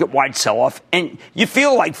big market-wide sell-off and you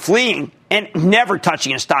feel like fleeing, and never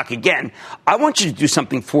touching a stock again, I want you to do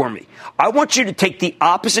something for me. I want you to take the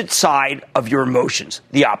opposite side of your emotions,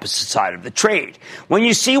 the opposite side of the trade. When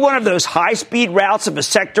you see one of those high-speed routes of a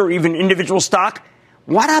sector or even individual stock,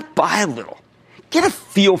 why not buy a little? Get a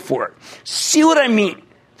feel for it. See what I mean?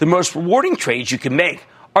 The most rewarding trades you can make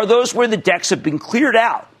are those where the decks have been cleared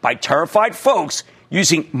out by terrified folks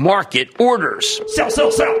using market orders. Sell,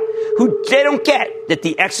 sell, sell. Who they don't get that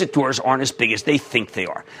the exit doors aren't as big as they think they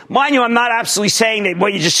are. Mind you, I'm not absolutely saying that, well,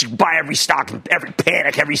 you just should buy every stock, every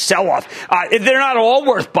panic, every sell-off. They're not all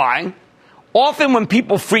worth buying. Often when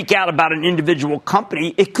people freak out about an individual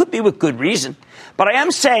company, it could be with good reason. But I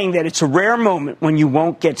am saying that it's a rare moment when you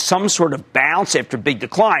won't get some sort of bounce after a big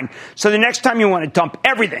decline. So the next time you want to dump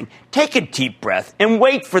everything, take a deep breath and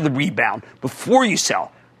wait for the rebound before you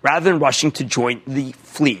sell, rather than rushing to join the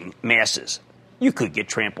fleeing masses. You could get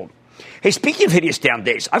trampled. Hey, speaking of hideous down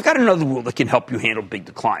days, I've got another rule that can help you handle big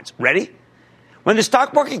declines. Ready? When the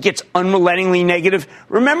stock market gets unrelentingly negative,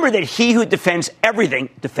 remember that he who defends everything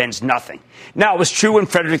defends nothing. Now, it was true when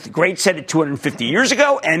Frederick the Great said it 250 years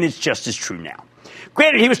ago, and it's just as true now.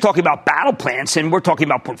 Granted, he was talking about battle plans, and we're talking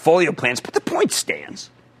about portfolio plans, but the point stands.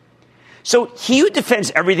 So he who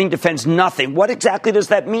defends everything defends nothing. What exactly does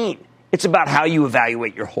that mean? It's about how you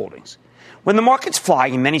evaluate your holdings. When the market's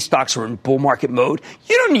flying and many stocks are in bull market mode,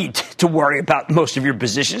 you don't need to worry about most of your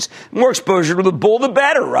positions. More exposure to the bull, the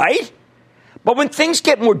better, right? But when things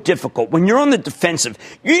get more difficult, when you're on the defensive,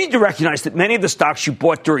 you need to recognize that many of the stocks you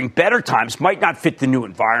bought during better times might not fit the new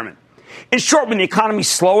environment. In short, when the economy's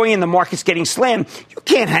slowing and the market's getting slammed, you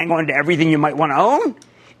can't hang on to everything you might want to own.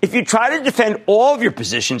 If you try to defend all of your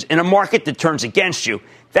positions in a market that turns against you,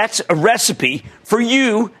 that's a recipe for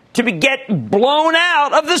you to get blown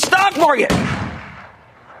out of the stock market.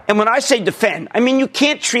 And when I say defend, I mean you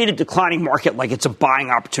can't treat a declining market like it's a buying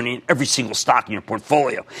opportunity in every single stock in your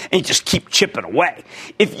portfolio and you just keep chipping away.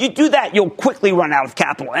 If you do that, you'll quickly run out of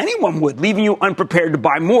capital. Anyone would, leaving you unprepared to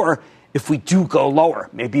buy more if we do go lower,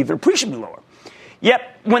 maybe even appreciably lower.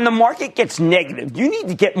 Yet, when the market gets negative, you need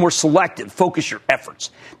to get more selective, focus your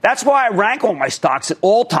efforts. That's why I rank all my stocks at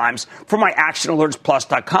all times for my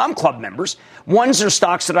ActionAlertsPlus.com club members. Ones are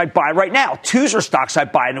stocks that I buy right now. Twos are stocks I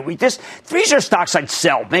buy in a weakness. Threes are stocks I'd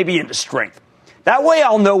sell, maybe into strength. That way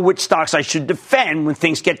I'll know which stocks I should defend when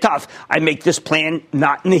things get tough. I make this plan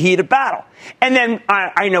not in the heat of battle. And then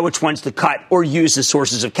I know which ones to cut or use as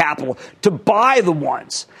sources of capital to buy the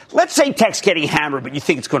ones. Let's say tech's getting hammered, but you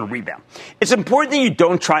think it's going to rebound. It's important that you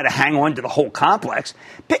don't try to hang on to the whole complex.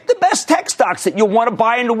 Pick the best tech stocks that you'll want to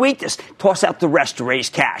buy into weakness. Toss out the rest to raise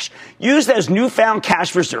cash. Use those newfound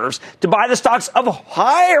cash reserves to buy the stocks of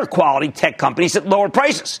higher quality tech companies at lower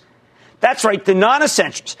prices. That's right, the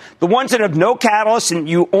non-essentials, the ones that have no catalyst and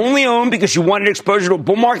you only own because you wanted exposure to a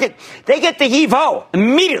bull market, they get the heave-ho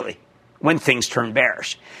immediately when things turn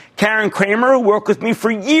bearish. Jim Cramer, who worked with me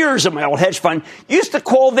for years at my old hedge fund, used to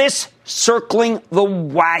call this circling the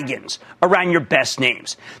wagons around your best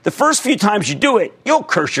names. The first few times you do it, you'll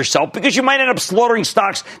curse yourself because you might end up slaughtering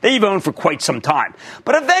stocks that you've owned for quite some time.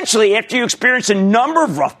 But eventually, after you experience a number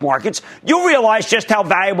of rough markets, you'll realize just how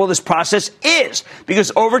valuable this process is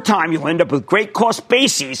because over time, you'll end up with great cost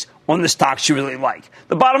bases on the stocks you really like.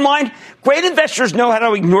 The bottom line, great investors know how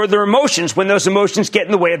to ignore their emotions when those emotions get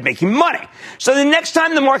in the way of making money. So the next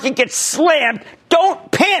time the market gets slammed,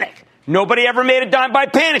 don't panic. Nobody ever made a dime by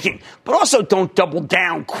panicking. But also don't double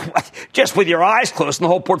down just with your eyes closed and the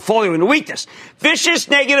whole portfolio into weakness. Vicious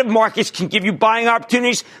negative markets can give you buying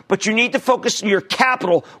opportunities, but you need to focus your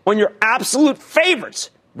capital on your absolute favorites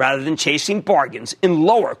rather than chasing bargains in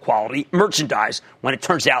lower quality merchandise when it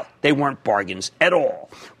turns out they weren't bargains at all.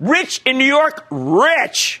 Rich in New York,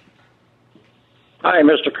 Rich. Hi,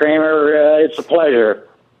 Mr. Cramer. It's a pleasure.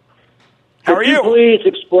 How are you? Could you please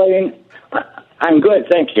explain? I'm good,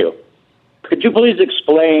 thank you. Could you please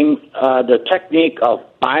explain the technique of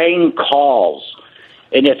buying calls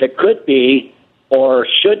and if it could be or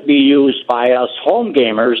should be used by us home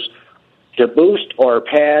gamers to boost or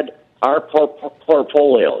pad our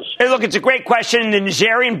portfolios? Hey, look, it's a great question. The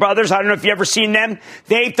Nazarian brothers, I don't know if you've ever seen them.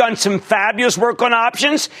 They've done some fabulous work on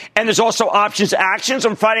options, and there's also options actions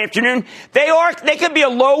on Friday afternoon. They can be a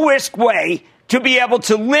low-risk way to be able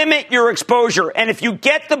to limit your exposure. And if you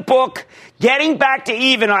get the book, Getting Back to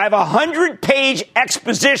Even, I have a 100-page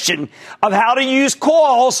exposition of how to use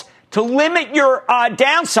calls to limit your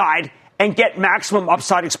downside and get maximum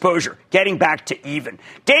upside exposure. Getting Back to Even.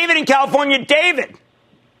 David in California. David.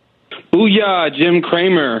 Booyah, Jim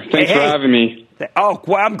Cramer. Thanks for having me. Oh,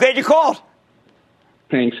 well, I'm glad you called.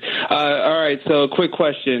 Thanks. All right, so quick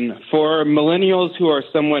question. For millennials who are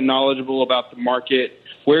somewhat knowledgeable about the market,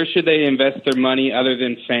 where should they invest their money other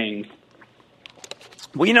than FANG?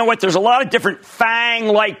 Well, you know what? There's a lot of different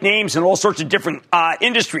FANG-like names in all sorts of different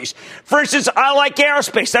industries. For instance, I like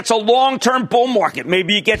aerospace. That's a long-term bull market.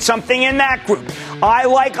 Maybe you get something in that group. I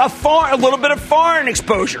like a little bit of foreign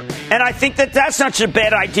exposure. And I think that that's not such a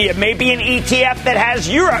bad idea. Maybe an ETF that has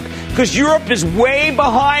Europe, because Europe is way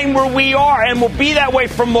behind where we are and will be that way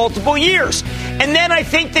for multiple years. And then I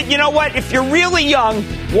think that, you know what? If you're really young,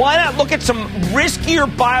 why not look at some riskier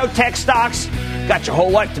biotech stocks? Got your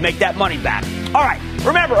whole life to make that money back. All right.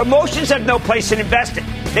 Remember, emotions have no place in investing.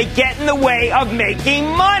 They get in the way of making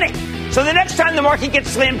money. So the next time the market gets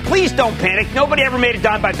slammed, please don't panic. Nobody ever made a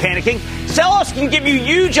dime by panicking. Sell-offs can give you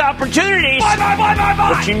huge opportunities. Buy.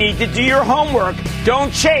 But you need to do your homework.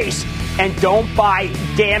 Don't chase. And don't buy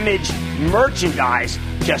damaged merchandise,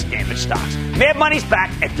 just damaged stocks. Mad Money's back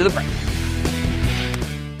after the break.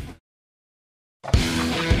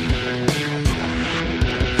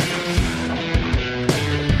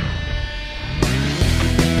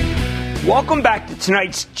 Welcome back to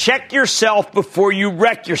tonight's Check Yourself Before You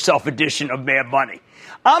Wreck Yourself edition of Mad Money.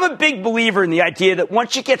 I'm a big believer in the idea that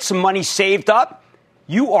once you get some money saved up,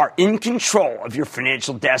 you are in control of your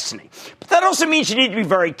financial destiny. But that also means you need to be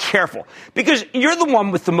very careful because you're the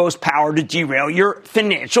one with the most power to derail your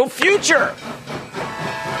financial future.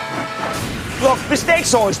 Look,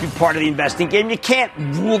 mistakes always be part of the investing game. You can't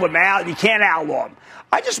rule them out. You can't outlaw them.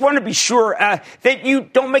 I just want to be sure that you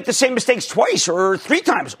don't make the same mistakes twice or three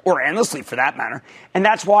times or endlessly for that matter. And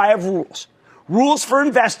that's why I have rules. Rules for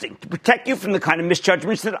investing to protect you from the kind of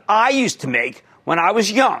misjudgments that I used to make when I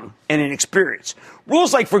was young and inexperienced.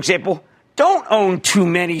 Rules like, for example, don't own too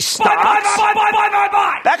many stocks.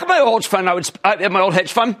 Buy. Back at my old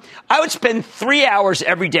hedge fund, I would spend 3 hours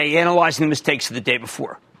every day analyzing the mistakes of the day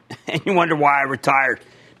before. And you wonder why I retired.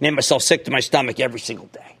 Made myself sick to my stomach every single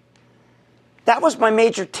day. That was my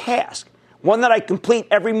major task, one that I complete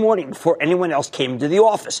every morning before anyone else came into the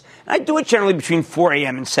office. And I do it generally between 4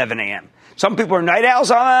 a.m. and 7 a.m. Some people are night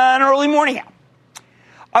owls, I'm an early morning owl.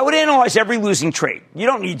 I would analyze every losing trade. You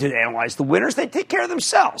don't need to analyze the winners. They take care of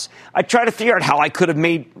themselves. I try to figure out how I could have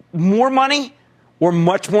made more money or,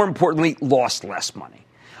 much more importantly, lost less money.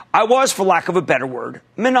 I was, for lack of a better word,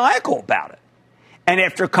 maniacal about it. And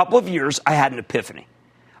after a couple of years, I had an epiphany.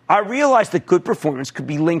 I realized that good performance could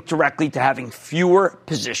be linked directly to having fewer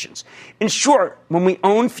positions. In short, when we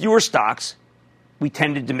own fewer stocks, we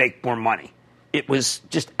tended to make more money. It was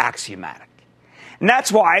just axiomatic. And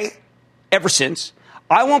that's why, ever since,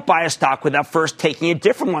 I won't buy a stock without first taking a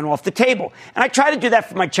different one off the table. And I try to do that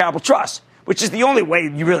for my charitable trust, which is the only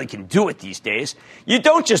way you really can do it these days. You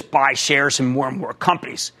don't just buy shares in more and more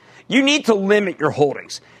companies. You need to limit your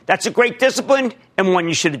holdings. That's a great discipline and one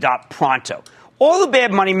you should adopt pronto. All the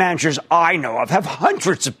bad money managers I know of have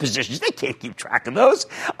hundreds of positions. They can't keep track of those.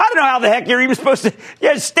 I don't know how the heck you're even supposed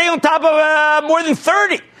to stay on top of more than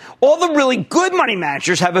 30. All the really good money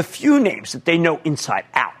managers have a few names that they know inside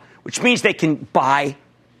out, which means they can buy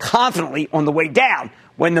confidently on the way down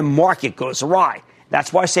when the market goes awry.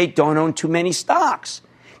 That's why I say don't own too many stocks.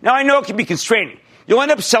 Now, I know it can be constraining. You'll end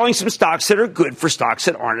up selling some stocks that are good for stocks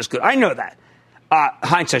that aren't as good. I know that.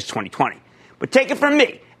 Hindsight's 20/20. But take it from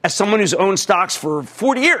me. As someone who's owned stocks for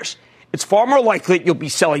 40 years, it's far more likely that you'll be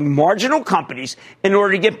selling marginal companies in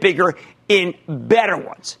order to get bigger in better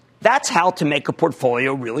ones. That's how to make a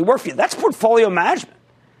portfolio really work for you. That's portfolio management.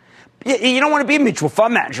 You don't want to be a mutual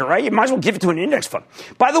fund manager, right? You might as well give it to an index fund.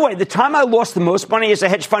 By the way, the time I lost the most money as a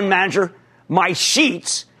hedge fund manager, my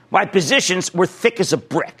positions were thick as a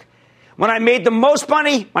brick. When I made the most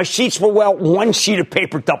money, my sheets were, one sheet of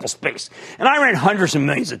paper double-spaced. And I ran hundreds of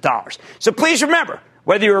millions of dollars. So please remember,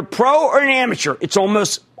 whether you're a pro or an amateur, it's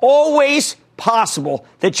almost always possible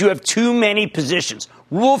that you have too many positions.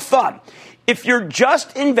 Rule of thumb, if you're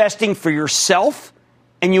just investing for yourself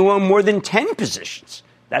and you own more than 10 positions,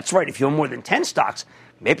 that's right, if you own more than 10 stocks,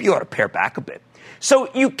 maybe you ought to pare back a bit. So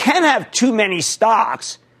you can have too many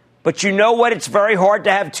stocks, but you know what it's very hard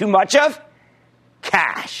to have too much of?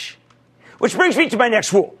 Cash. Which brings me to my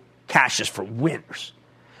next rule. Cash is for winners.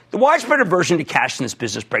 The widespread aversion to cash in this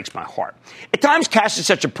business breaks my heart. At times, cash is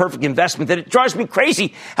such a perfect investment that it drives me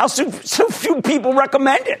crazy how so few people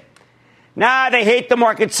recommend it. They hate the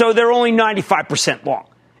market, so they're only 95% long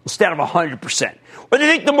instead of 100%. Or they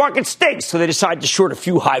think the market stinks, so they decide to short a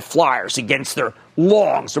few high flyers against their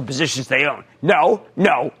longs or positions they own. No,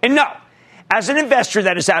 and no. As an investor,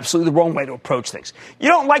 that is absolutely the wrong way to approach things. You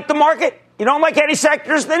don't like the market? You don't like any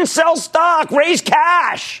sectors? Then sell stock. Raise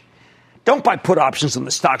cash. Don't buy put options on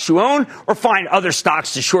the stocks you own or find other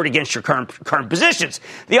stocks to short against your current positions.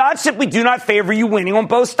 The odds simply do not favor you winning on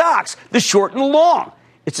both stocks, the short and the long.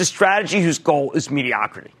 It's a strategy whose goal is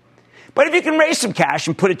mediocrity. But if you can raise some cash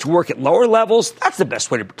and put it to work at lower levels, that's the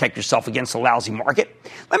best way to protect yourself against a lousy market.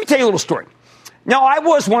 Let me tell you a little story. Now, I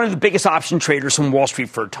was one of the biggest option traders on Wall Street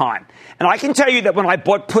for a time. And I can tell you that when I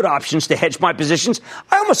bought put options to hedge my positions,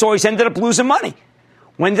 I almost always ended up losing money.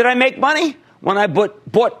 When did I make money? When I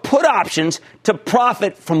bought put options to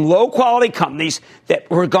profit from low-quality companies that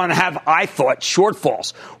were going to have, I thought,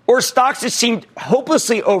 shortfalls, or stocks that seemed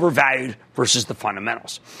hopelessly overvalued versus the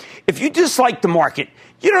fundamentals. If you dislike the market,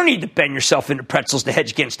 you don't need to bend yourself into pretzels to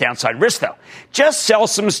hedge against downside risk, though. Just sell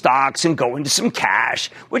some stocks and go into some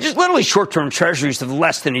cash, which is literally short-term treasuries of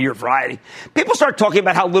less than a year variety. People start talking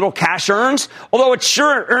about how little cash earns, although it's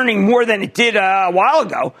sure earning more than it did a while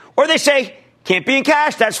ago. Or they say, can't be in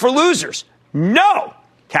cash, that's for losers. No!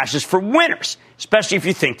 Cash is for winners, especially if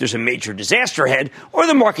you think there's a major disaster ahead or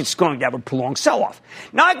the market's going to have a prolonged sell-off.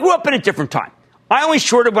 Now, I grew up in a different time. I only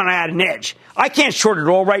shorted when I had an edge. I can't short at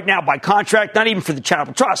all right now by contract, not even for the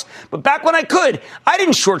charitable trust. But back when I could, I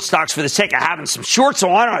didn't short stocks for the sake of having some shorts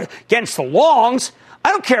on against the longs. I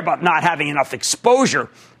don't care about not having enough exposure.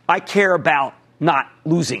 I care about not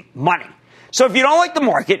losing money. So if you don't like the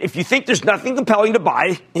market, if you think there's nothing compelling to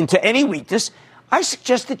buy into any weakness, I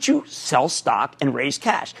suggest that you sell stock and raise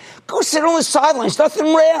cash. Go sit on the sidelines. Nothing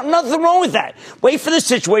wrong with that. Wait for the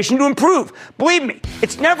situation to improve. Believe me,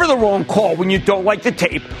 it's never the wrong call when you don't like the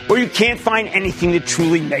tape or you can't find anything that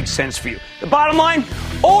truly makes sense for you. The bottom line,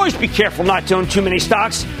 always be careful not to own too many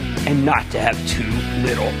stocks and not to have too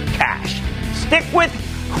little cash. Stick with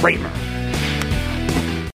Cramer.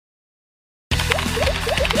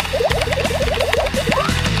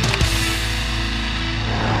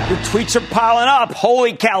 The tweets are piling up.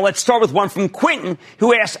 Holy cow. Let's start with one from Quentin,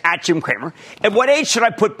 who asked at Jim Cramer, at what age should I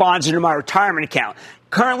put bonds into my retirement account?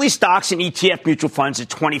 Currently, stocks and ETF mutual funds at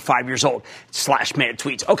 25 years old. /mad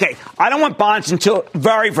tweets. Okay, I don't want bonds until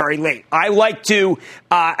very, very late. I like to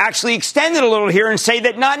actually extend it a little here and say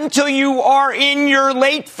that not until you are in your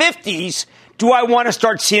late 50s do I want to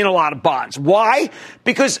start seeing a lot of bonds. Why?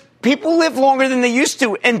 Because people live longer than they used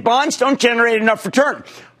to, and bonds don't generate enough return.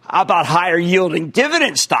 How about higher yielding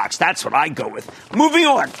dividend stocks? That's what I go with. Moving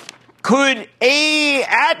on. Could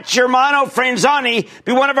at Germano Franzani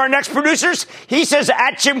be one of our next producers? He says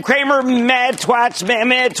at Jim Cramer, mad twats,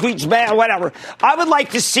 mad tweets, mad whatever. I would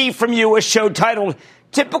like to see from you a show titled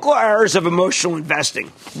Typical Errors of Emotional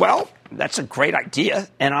Investing. Well, that's a great idea,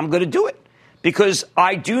 and I'm going to do it. Because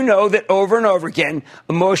I do know that over and over again,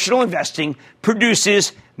 emotional investing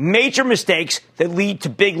produces major mistakes that lead to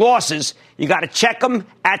big losses. You got to check them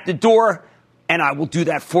at the door, and I will do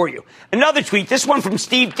that for you. Another tweet, this one from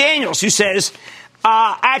Steve Daniels, who says,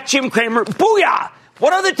 at Jim Cramer, booyah!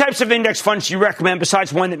 What other types of index funds do you recommend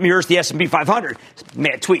besides one that mirrors the S&P 500?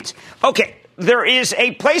 Mad tweets. Okay, there is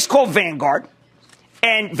a place called Vanguard.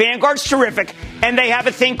 And Vanguard's terrific, and they have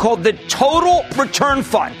a thing called the Total Return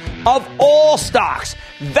Fund of all stocks.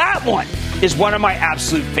 That one is one of my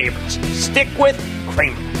absolute favorites. Stick with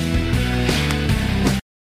Cramer.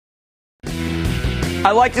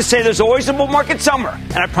 I like to say there's always a bull market somewhere,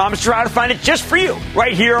 and I promise you how to find it just for you,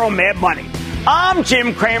 right here on Mad Money. I'm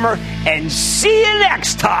Jim Cramer, and see you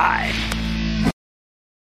next time.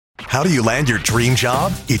 How do you land your dream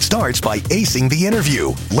job? It starts by acing the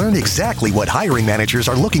interview. Learn exactly what hiring managers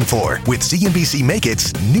are looking for with CNBC Make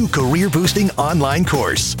It's new career-boosting online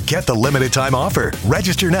course. Get the limited time offer.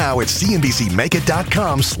 Register now at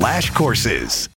cnbcmakeit.com/courses.